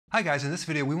Hi guys, in this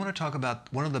video we want to talk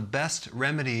about one of the best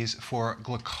remedies for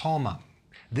glaucoma.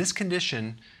 This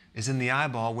condition is in the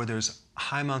eyeball where there's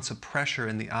high amounts of pressure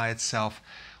in the eye itself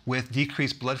with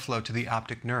decreased blood flow to the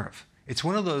optic nerve. It's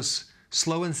one of those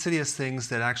slow insidious things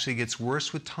that actually gets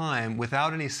worse with time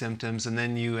without any symptoms, and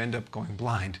then you end up going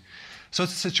blind. So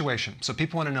it's a situation. So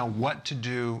people want to know what to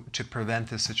do to prevent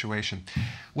this situation.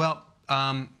 Well,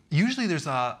 usually there's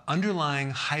an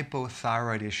underlying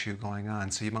hypothyroid issue going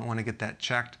on, so you might want to get that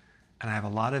checked. And I have a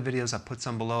lot of videos, I put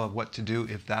some below, of what to do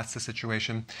if that's the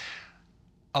situation.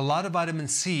 A lot of vitamin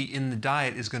C in the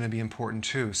diet is going to be important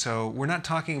too. So we're not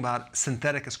talking about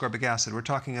synthetic ascorbic acid. We're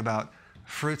talking about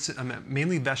fruits,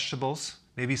 mainly vegetables,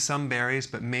 maybe some berries,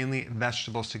 but mainly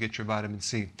vegetables to get your vitamin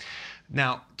C.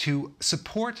 Now, to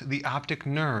support the optic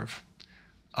nerve,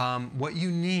 what you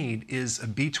need is a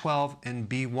B12 and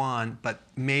B1, but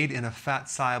made in a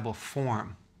fat-soluble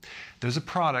form. There's a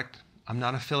product, I'm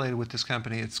not affiliated with this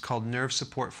company, it's called Nerve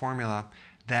Support Formula,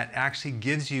 that actually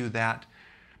gives you that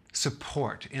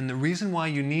support. And the reason why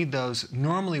you need those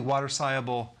normally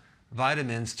water-soluble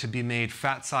vitamins to be made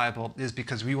fat-soluble is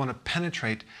because we want to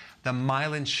penetrate the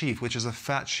myelin sheath, which is a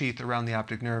fat sheath around the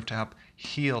optic nerve, to help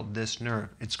heal this nerve.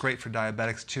 It's great for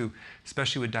diabetics too,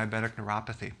 especially with diabetic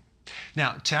neuropathy.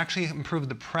 Now, to actually improve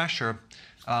the pressure,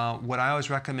 what I always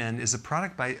recommend is a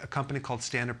product by a company called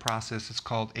Standard Process. It's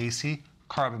called AC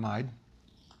Carbamide,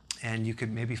 and you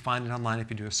could maybe find it online if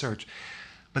you do a search.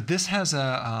 But this has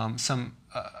a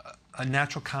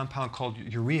natural compound called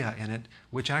urea in it,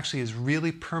 which actually is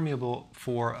really permeable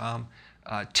for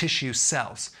tissue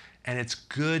cells. And it's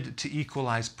good to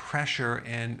equalize pressure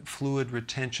and fluid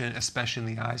retention, especially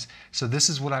in the eyes. So this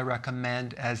is what I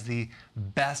recommend as the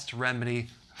best remedy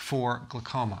for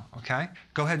glaucoma, okay?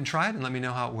 Go ahead and try it and let me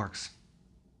know how it works.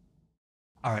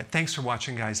 All right, thanks for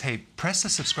watching, guys. Hey, press the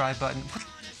subscribe button.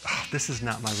 Oh, this is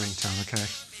not my ringtone, okay?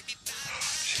 Oh,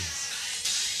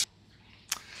 jeez.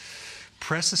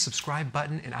 Press the subscribe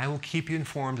button and I will keep you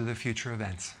informed of the future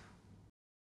events.